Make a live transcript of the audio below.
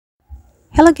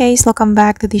Hello guys, welcome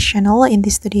back to this channel. In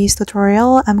this today's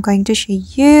tutorial, I'm going to show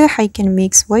you how you can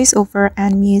mix voiceover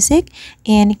and music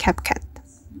in CapCut.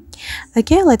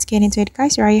 Okay, let's get into it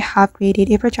guys. Here I have created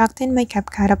a project in my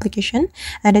CapCut application,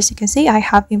 and as you can see, I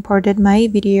have imported my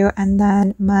video and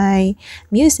then my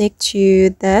music to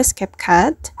this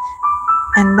CapCut.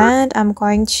 And then I'm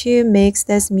going to mix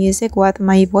this music with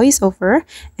my voiceover.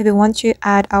 If we want to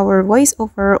add our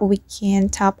voiceover, we can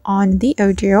tap on the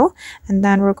audio, and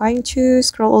then we're going to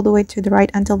scroll all the way to the right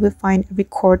until we find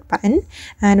record button,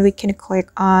 and we can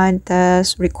click on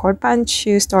this record button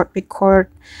to start recording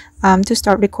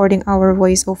our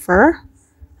voiceover.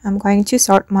 I'm going to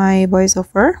start my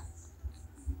voiceover.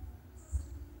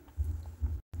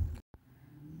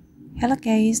 Hello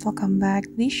guys, welcome back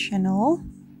to this channel.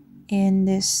 In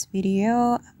this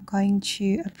video, I'm going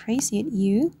to appreciate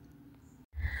you.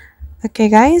 Okay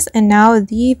guys, and now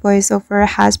the voiceover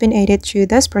has been added to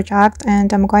this project,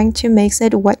 and I'm going to mix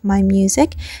it with my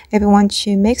music. If you want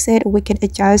to mix it, we can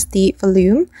adjust the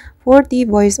volume. For the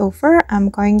voiceover, I'm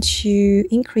going to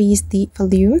increase the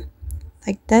volume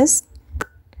like this.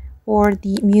 For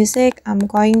the music, I'm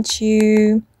going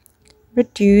to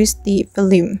reduce the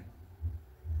volume.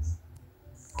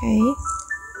 Okay.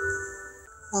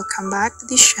 Welcome back to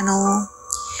this channel.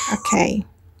 Okay.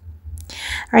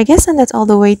 Alright guys, and that's all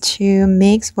the way to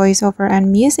mix voiceover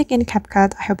and music in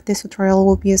CapCut. I hope this tutorial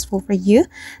will be useful for you.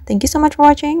 Thank you so much for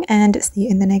watching, and see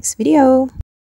you in the next video.